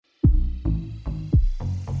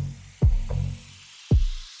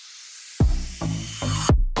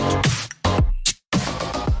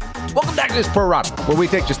Axios Pro Rata, where we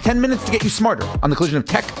take just 10 minutes to get you smarter on the collision of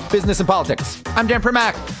tech, business, and politics. I'm Dan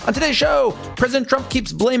Primack. On today's show, President Trump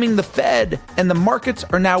keeps blaming the Fed, and the markets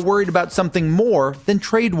are now worried about something more than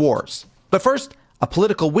trade wars. But first, a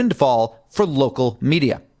political windfall for local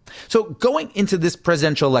media. So going into this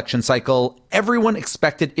presidential election cycle, everyone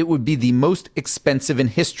expected it would be the most expensive in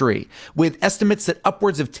history, with estimates that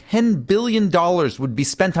upwards of $10 billion would be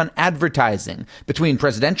spent on advertising between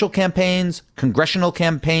presidential campaigns, congressional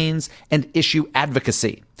campaigns, and issue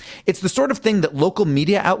advocacy. It's the sort of thing that local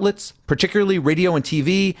media outlets, particularly radio and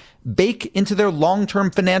TV, bake into their long-term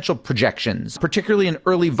financial projections, particularly in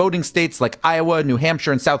early voting states like Iowa, New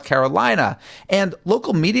Hampshire, and South Carolina. And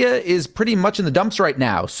local media is pretty much in the dumps right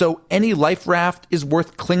now, so any life raft is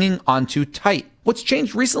worth clinging onto tight. What's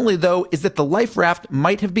changed recently, though, is that the life raft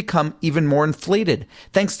might have become even more inflated,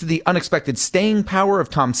 thanks to the unexpected staying power of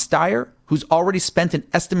Tom Steyer, who's already spent an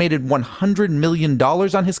estimated $100 million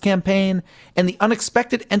on his campaign, and the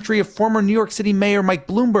unexpected entry of former New York City Mayor Mike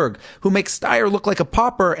Bloomberg, who makes Steyer look like a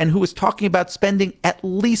pauper and who is talking about spending at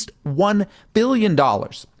least $1 billion.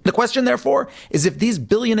 The question, therefore, is if these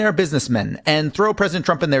billionaire businessmen, and throw President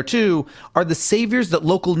Trump in there too, are the saviors that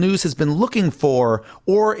local news has been looking for,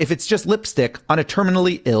 or if it's just lipstick on a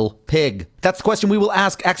terminally ill pig. That's the question we will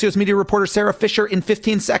ask Axios media reporter Sarah Fisher in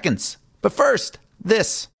 15 seconds. But first,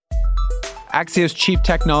 this. Axios chief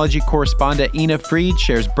technology correspondent Ina Fried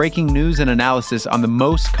shares breaking news and analysis on the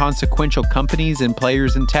most consequential companies and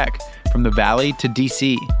players in tech, from the Valley to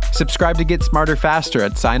DC. Subscribe to get smarter faster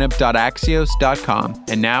at signup.axios.com.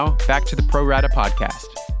 And now, back to the Pro Rata podcast.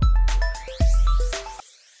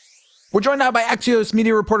 We're joined now by Axios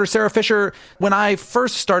media reporter Sarah Fisher. When I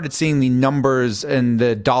first started seeing the numbers and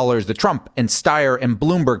the dollars that Trump and Steyer and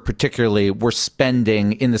Bloomberg particularly were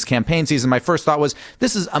spending in this campaign season, my first thought was,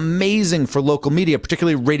 this is amazing for local media,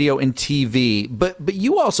 particularly radio and TV. But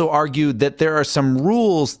you also argued that there are some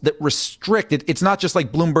rules that restrict it. It's not just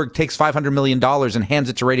like Bloomberg takes $500 million and hands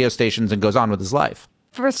it to radio stations and goes on with his life.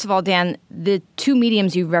 First of all, Dan, the two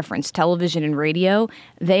mediums you referenced, television and radio,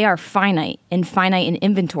 they are finite in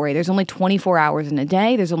inventory. There's only 24 hours in a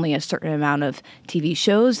day. There's only a certain amount of TV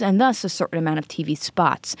shows and thus a certain amount of TV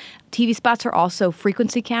spots. TV spots are also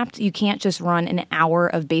frequency capped. You can't just run an hour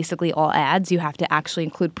of basically all ads. You have to actually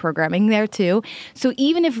include programming there too. So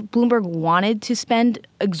even if Bloomberg wanted to spend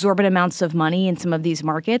exorbitant amounts of money in some of these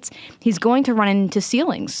markets, he's going to run into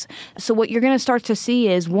ceilings. So what you're going to start to see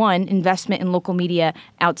is, one, investment in local media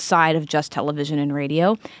outside of just television and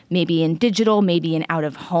radio, maybe in digital, maybe in out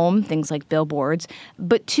of home, things like billboards.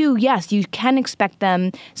 But two, yes, you can expect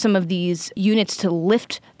some of these units to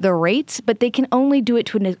lift the rates, but they can only do it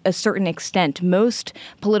to a certain extent. Most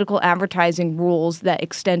political advertising rules that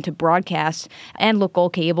extend to broadcast and local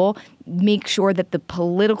cable make sure that the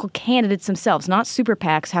political candidates themselves, not super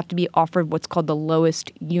PACs, have to be offered what's called the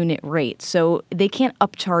lowest unit rate. So they can't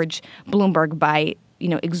upcharge Bloomberg by,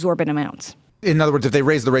 exorbitant amounts. In other words, if they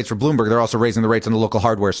raise the rates for Bloomberg, they're also raising the rates in the local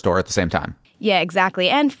hardware store at the same time. Yeah, exactly.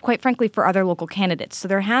 And quite frankly, for other local candidates. So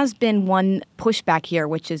there has been one pushback here,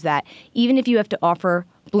 which is that even if you have to offer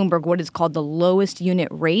Bloomberg what is called the lowest unit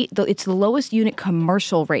rate, it's the lowest unit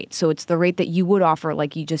commercial rate. So it's the rate that you would offer,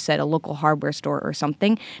 like you just said, a local hardware store or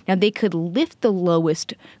something. Now, they could lift the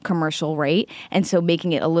lowest commercial rate, and so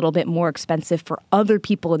making it a little bit more expensive for other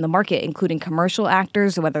people in the market, including commercial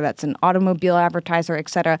actors, whether that's an automobile advertiser, et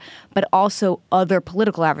cetera, but also other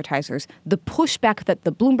political advertisers. The pushback that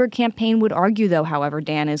the Bloomberg campaign would argue, though, however,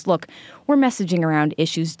 Dan, is, look, we're messaging around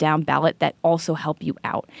issues down ballot that also help you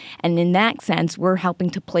out. And in that sense, we're helping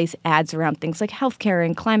to place ads around things like healthcare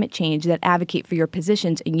and climate change that advocate for your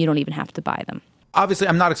positions, and you don't even have to buy them. Obviously,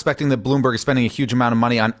 I'm not expecting that Bloomberg is spending a huge amount of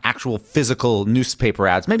money on actual physical newspaper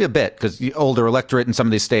ads, maybe a bit, because the older electorate in some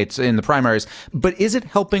of these states in the primaries. But is it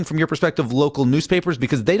helping, from your perspective, local newspapers?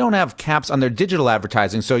 Because they don't have caps on their digital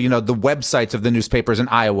advertising. So, the websites of the newspapers in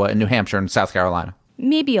Iowa and New Hampshire and South Carolina.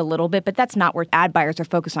 Maybe a little bit, but that's not where ad buyers are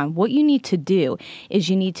focused on. What you need to do is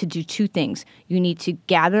you need to do two things. You need to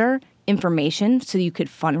gather information so you could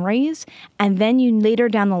fundraise, and then you later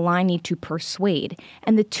down the line need to persuade.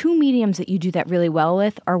 And the two mediums that you do that really well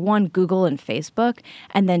with are, one, Google and Facebook,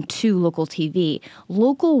 and then two, local TV.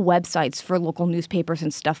 Local websites for local newspapers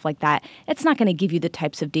and stuff like that, it's not going to give you the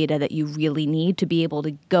types of data that you really need to be able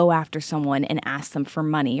to go after someone and ask them for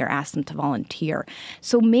money or ask them to volunteer.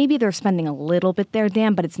 So maybe they're spending a little bit there,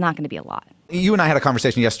 Dan, but it's not going to be a lot. You and I had a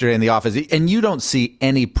conversation yesterday in the office, and you don't see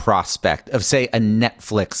any prospect of, say, a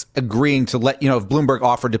Netflix agreeing to let, if Bloomberg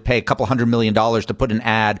offered to pay a couple $100 million to put an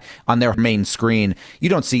ad on their main screen, you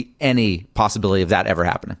don't see any possibility of that ever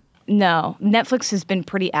happening. No. Netflix has been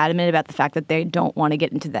pretty adamant about the fact that they don't want to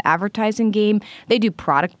get into the advertising game. They do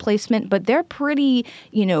product placement, but they're pretty,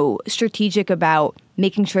 strategic about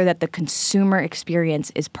making sure that the consumer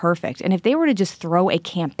experience is perfect. And if they were to just throw a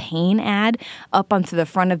campaign ad up onto the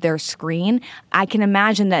front of their screen, I can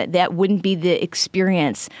imagine that wouldn't be the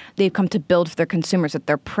experience they've come to build for their consumers that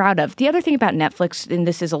they're proud of. The other thing about Netflix, and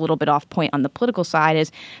this is a little bit off point on the political side,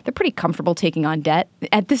 is they're pretty comfortable taking on debt.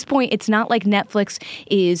 At this point, it's not like Netflix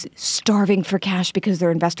is starving for cash because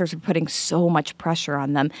their investors are putting so much pressure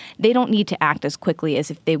on them. They don't need to act as quickly as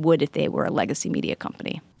if they would if they were a legacy media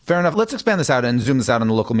company. Fair enough. Let's expand this out and zoom this out on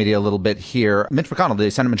the local media a little bit here. Mitch McConnell, the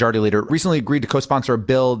Senate Majority Leader, recently agreed to co-sponsor a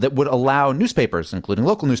bill that would allow newspapers, including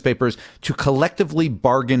local newspapers, to collectively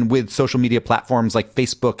bargain with social media platforms like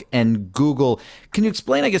Facebook and Google. Can you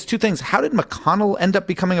explain, I guess, two things? How did McConnell end up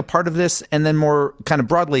becoming a part of this? And then more kind of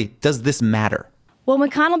broadly, does this matter? Well,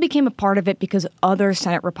 McConnell became a part of it because other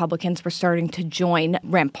Senate Republicans were starting to join.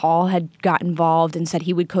 Rand Paul had got involved and said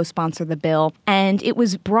he would co-sponsor the bill. And it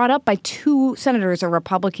was brought up by two senators, a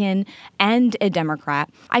Republican and a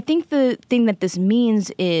Democrat. I think the thing that this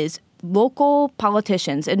means is local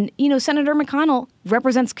politicians, and, Senator McConnell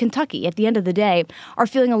represents Kentucky at the end of the day, are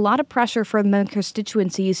feeling a lot of pressure from their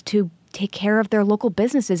constituencies to take care of their local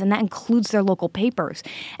businesses, and that includes their local papers.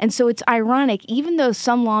 And so it's ironic, even though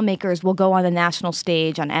some lawmakers will go on the national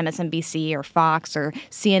stage on MSNBC or Fox or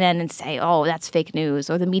CNN and say, oh, that's fake news,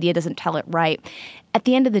 or the media doesn't tell it right. At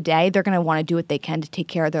the end of the day, they're going to want to do what they can to take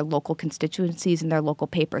care of their local constituencies and their local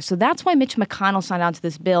papers. So that's why Mitch McConnell signed on to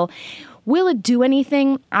this bill. Will it do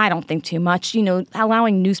anything? I don't think too much.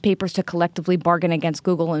 Allowing newspapers to collectively bargain against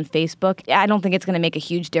Google and Facebook, I don't think it's going to make a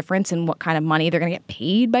huge difference in what kind of money they're going to get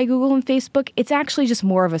paid by Google and Facebook. It's actually just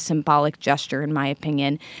more of a symbolic gesture, in my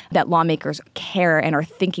opinion, that lawmakers care and are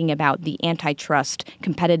thinking about the antitrust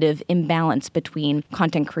competitive imbalance between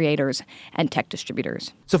content creators and tech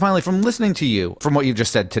distributors. So finally, from listening to you, from what you've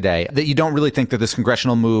just said today, that you don't really think that this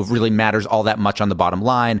congressional move really matters all that much on the bottom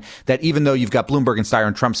line, that even though you've got Bloomberg and Steyer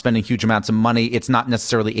and Trump spending huge amounts of money, it's not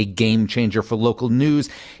necessarily a game changer for local news.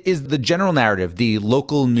 Is the general narrative, the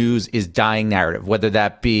local news is dying narrative, whether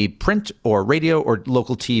that be print or radio or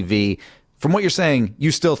local TV? From what you're saying,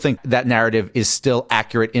 you still think that narrative is still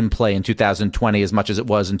accurate in play in 2020 as much as it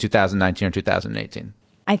was in 2019 or 2018?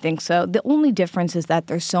 I think so. The only difference is that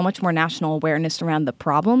there's so much more national awareness around the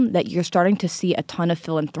problem that you're starting to see a ton of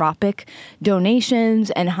philanthropic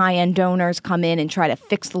donations and high-end donors come in and try to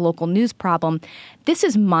fix the local news problem. This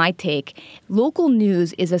is my take. Local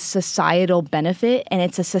news is a societal benefit, and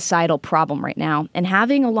it's a societal problem right now. And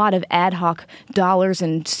having a lot of ad hoc dollars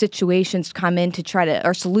and situations come in to try to,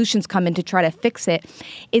 or solutions come in to try to fix it,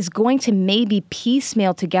 is going to maybe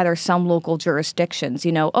piecemeal together some local jurisdictions.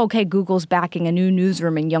 Okay, Google's backing a new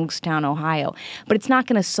newsroom in Youngstown, Ohio, but it's not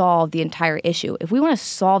going to solve the entire issue. If we want to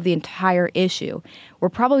solve the entire issue, we're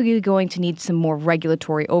probably going to need some more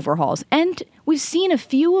regulatory overhauls. And we've seen a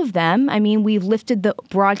few of them. I mean, we've lifted the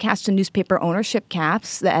broadcast and newspaper ownership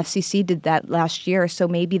caps. The FCC did that last year, so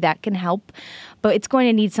maybe that can help. But it's going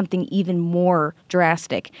to need something even more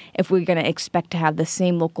drastic if we're going to expect to have the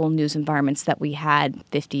same local news environments that we had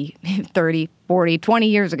 50, 30, 40, 20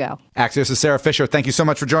 years ago. Axios' Sarah Fisher, thank you so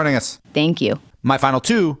much for joining us. Thank you. My final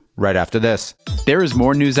two, right after this. There is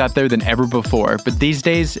more news out there than ever before, but these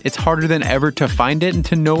days, it's harder than ever to find it and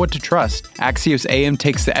to know what to trust. Axios AM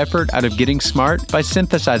takes the effort out of getting smart by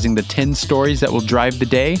synthesizing the 10 stories that will drive the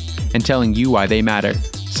day and telling you why they matter.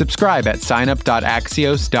 Subscribe at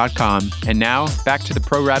signup.axios.com. And now, back to the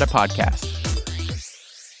Pro Rata podcast.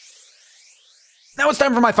 Now it's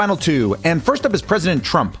time for my final two. And first up is President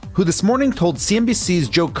Trump, who this morning told CNBC's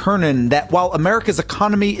Joe Kernan that while America's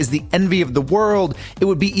economy is the envy of the world, it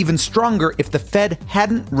would be even stronger if the Fed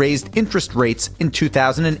hadn't raised interest rates in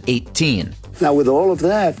 2018. Now, with all of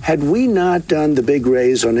that, had we not done the big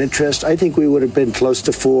raise on interest, I think we would have been close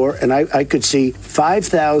to 4, and I could see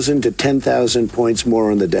 5,000 to 10,000 points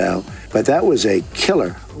more on the Dow. But that was a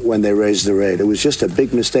killer when they raised the rate. It was just a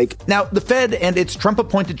big mistake. Now, the Fed and its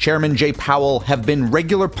Trump-appointed chairman, Jay Powell, have been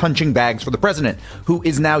regular punching bags for the president, who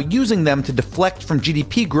is now using them to deflect from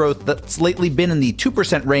GDP growth that's lately been in the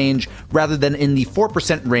 2% range rather than in the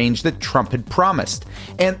 4% range that Trump had promised.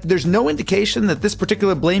 And there's no indication that this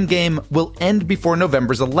particular blame game will end before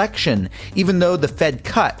November's election, even though the Fed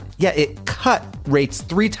cut rates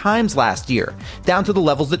 3 times last year, down to the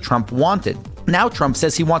levels that Trump wanted. Now Trump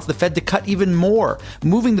says he wants the Fed to cut even more,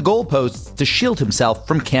 moving the goalposts to shield himself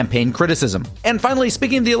from campaign criticism. And finally,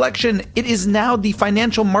 speaking of the election, it is now the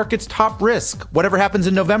financial market's top risk, whatever happens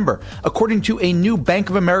in November, according to a new Bank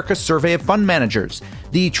of America survey of fund managers.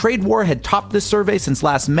 The trade war had topped this survey since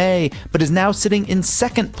last May, but is now sitting in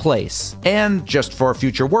second place. And just for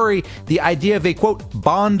future worry, the idea of a, quote,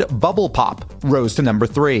 bond bubble pop rose to number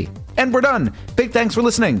 3. And we're done. Big thanks for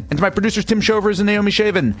listening. And to my producers, Tim Shovers and Naomi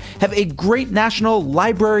Shavin. Have a great National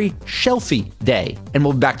Library Shelfie Day. And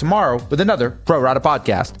we'll be back tomorrow with another Pro Rata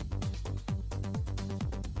podcast.